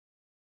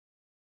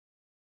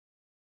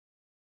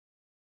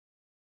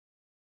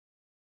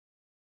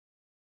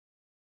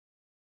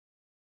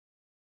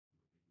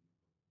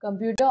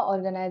Computer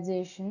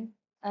organization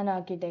and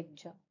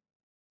architecture.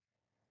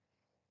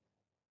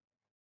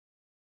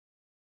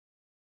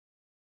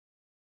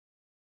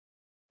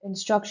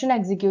 Instruction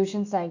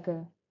execution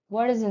cycle.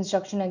 What is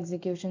instruction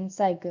execution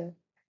cycle?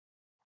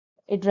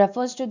 It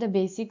refers to the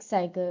basic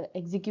cycle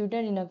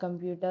executed in a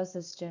computer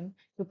system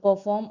to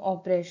perform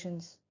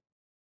operations.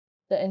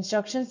 The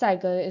instruction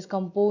cycle is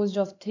composed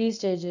of three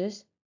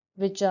stages,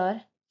 which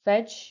are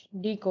fetch,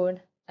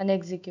 decode, and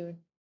execute.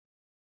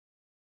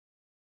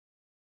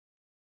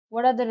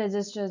 What are the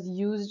registers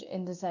used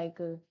in the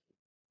cycle?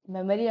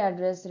 Memory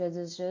address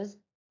registers,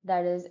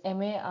 that is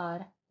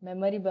MAR,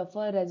 memory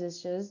buffer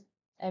registers,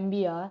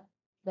 MBR,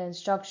 the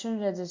instruction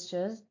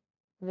registers,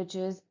 which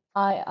is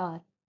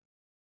IR.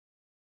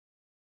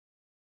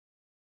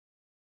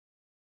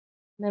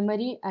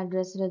 Memory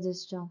address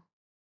register.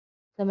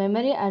 The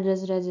memory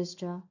address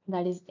register,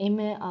 that is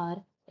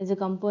MAR, is a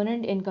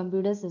component in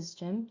computer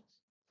system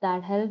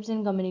that helps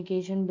in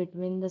communication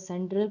between the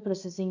central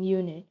processing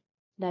unit,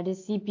 that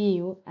is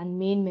CPU, and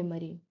main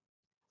memory.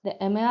 The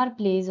MAR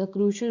plays a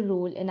crucial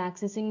role in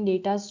accessing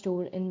data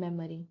stored in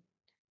memory.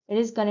 It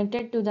is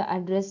connected to the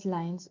address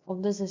lines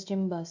of the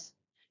system bus,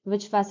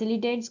 which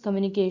facilitates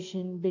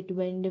communication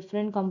between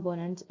different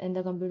components in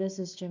the computer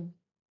system.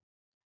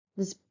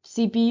 The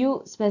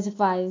CPU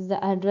specifies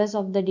the address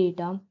of the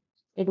data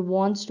it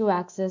wants to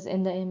access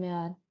in the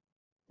MAR.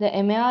 The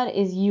MAR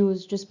is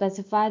used to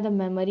specify the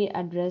memory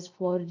address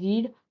for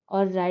read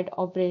or write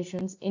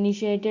operations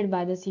initiated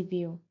by the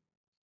CPU.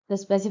 The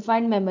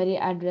specified memory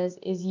address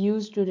is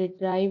used to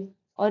retrieve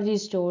or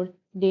restore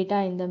data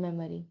in the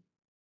memory.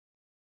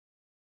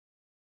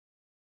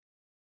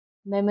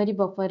 Memory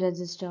buffer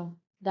register,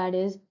 that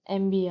is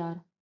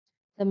MBR.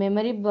 The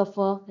memory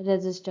buffer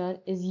register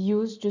is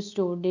used to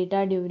store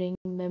data during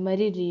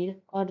memory read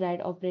or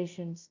write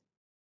operations.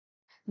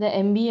 The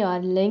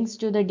MBR links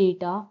to the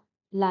data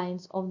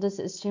lines of the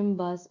system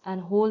bus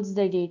and holds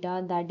the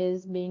data that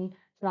is being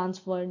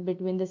transferred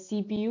between the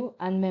CPU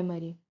and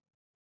memory.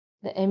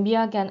 The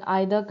MBR can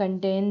either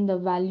contain the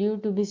value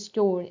to be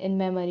stored in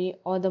memory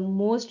or the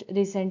most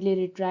recently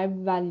retrieved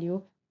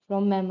value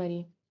from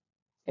memory.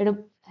 It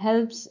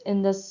helps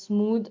in the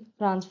smooth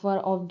transfer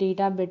of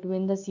data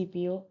between the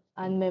CPU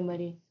and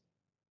memory.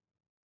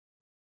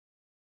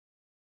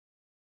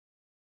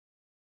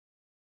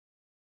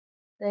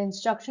 The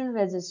instruction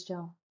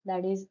register,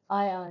 that is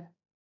IR,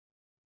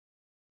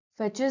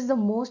 fetches the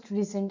most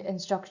recent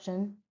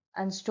instruction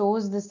and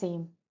stores the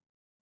same.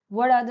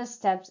 What are the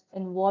steps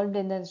involved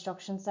in the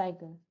instruction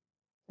cycle?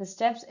 The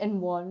steps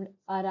involved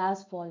are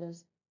as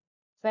follows: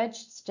 fetch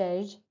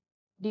stage,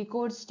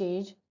 decode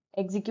stage,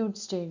 execute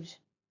stage.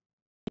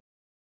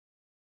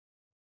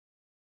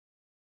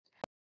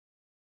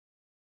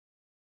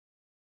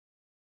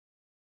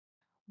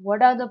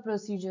 What are the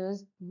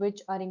procedures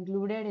which are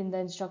included in the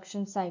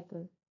instruction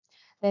cycle?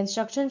 The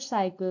instruction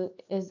cycle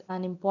is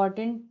an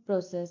important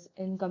process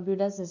in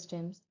computer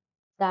systems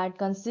that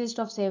consists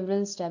of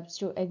several steps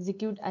to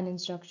execute an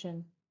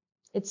instruction.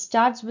 It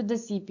starts with the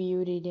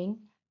CPU reading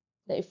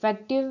the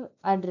effective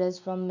address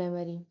from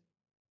memory.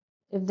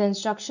 If the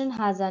instruction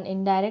has an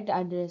indirect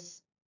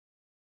address,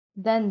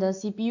 then the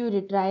CPU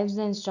retrieves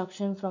the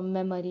instruction from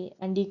memory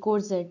and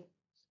decodes it,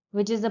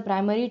 which is the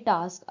primary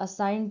task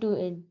assigned to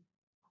it.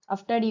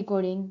 After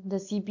decoding, the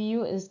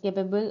CPU is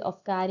capable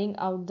of carrying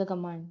out the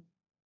command.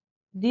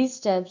 These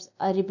steps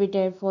are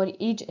repeated for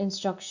each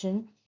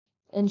instruction,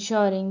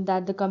 ensuring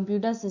that the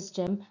computer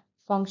system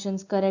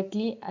functions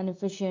correctly and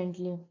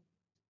efficiently.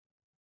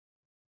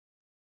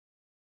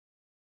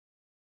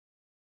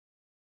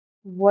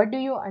 What do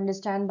you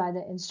understand by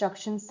the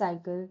instruction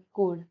cycle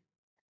code?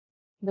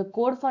 The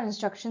code for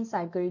instruction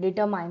cycle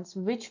determines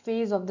which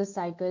phase of the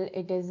cycle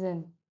it is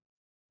in.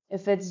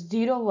 If it's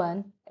 0,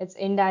 1, it's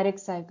indirect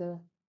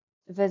cycle.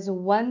 If it's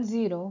 1,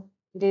 0,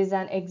 it is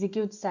an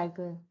execute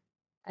cycle.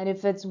 And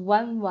if it's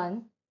 1,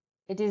 1,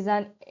 it is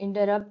an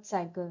interrupt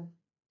cycle.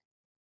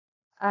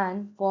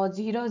 And for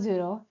 0,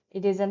 0,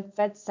 it is a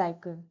fetch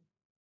cycle.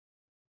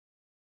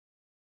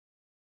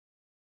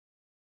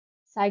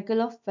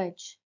 Cycle of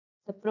fetch.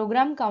 The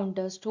program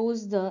counter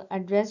stores the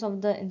address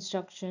of the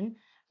instruction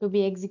to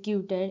be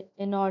executed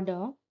in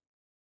order.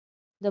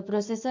 The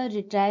processor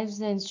retrieves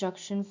the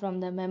instruction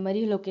from the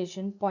memory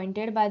location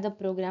pointed by the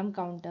program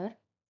counter.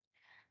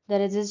 The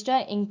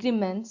register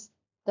increments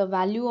the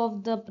value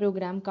of the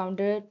program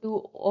counter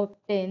to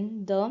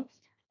obtain the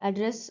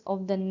address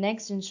of the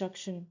next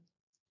instruction.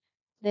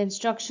 The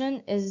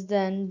instruction is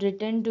then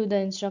written to the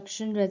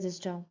instruction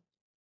register.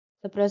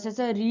 The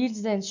processor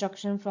reads the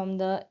instruction from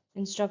the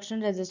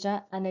instruction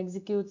register and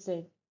executes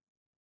it.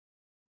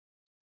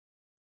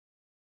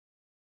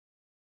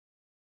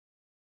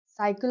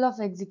 Cycle of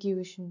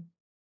execution.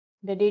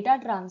 The data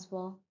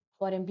transfer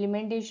for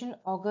implementation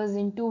occurs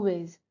in two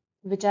ways,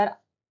 which are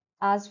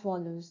as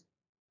follows.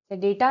 The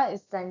data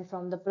is sent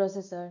from the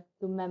processor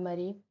to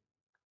memory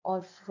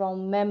or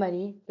from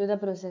memory to the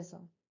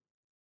processor.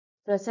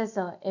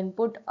 Processor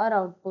input or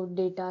output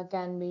data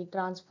can be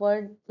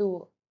transferred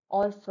to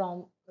or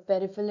from a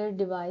peripheral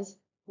device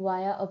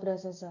via a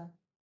processor.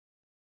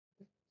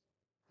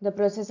 The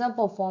processor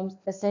performs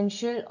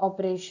essential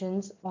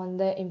operations on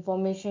the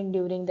information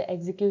during the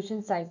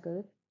execution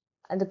cycle,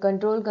 and the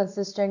control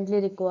consistently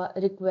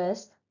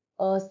requests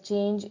a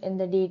change in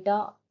the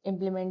data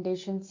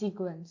implementation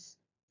sequence.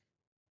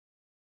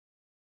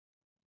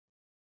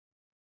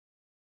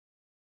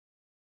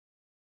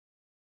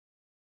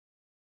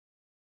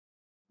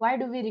 Why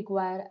do we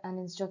require an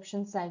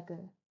instruction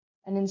cycle?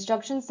 An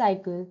instruction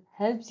cycle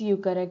helps you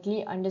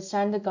correctly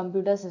understand the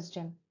computer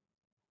system.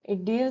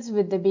 It deals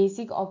with the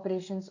basic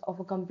operations of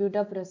a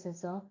computer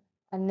processor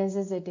and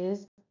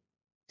necessities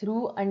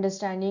through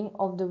understanding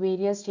of the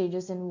various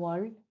stages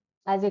involved,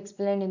 as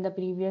explained in the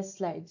previous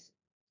slides.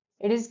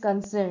 It is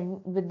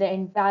concerned with the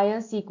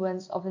entire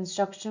sequence of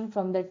instruction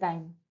from the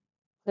time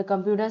the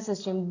computer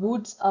system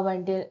boots up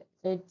until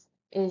it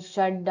is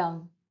shut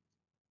down.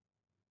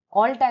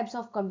 All types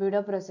of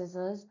computer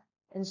processors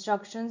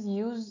instructions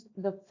use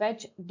the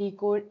fetch,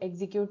 decode,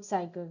 execute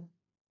cycle.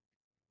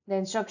 The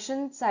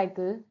instruction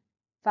cycle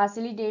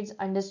facilitates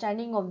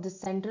understanding of the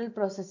central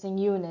processing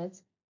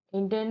unit's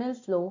internal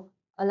flow,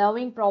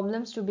 allowing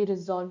problems to be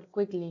resolved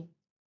quickly.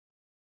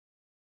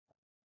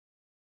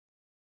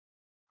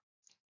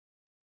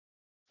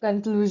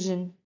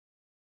 Conclusion.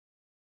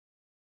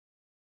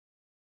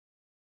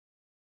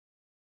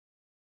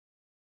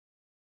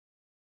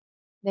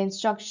 The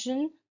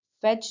instruction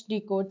fetch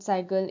decode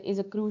cycle is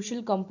a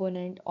crucial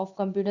component of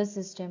computer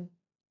system.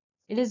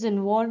 It is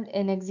involved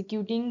in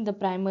executing the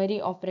primary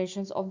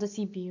operations of the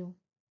CPU.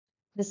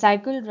 The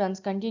cycle runs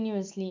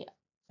continuously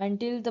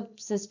until the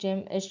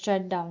system is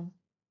shut down.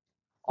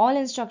 All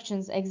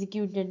instructions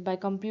executed by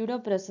computer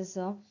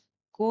processor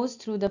goes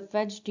through the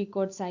fetch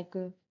decode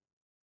cycle.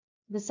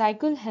 The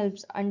cycle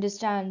helps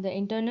understand the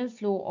internal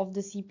flow of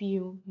the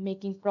CPU,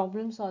 making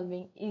problem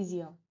solving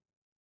easier.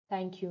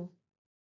 Thank you.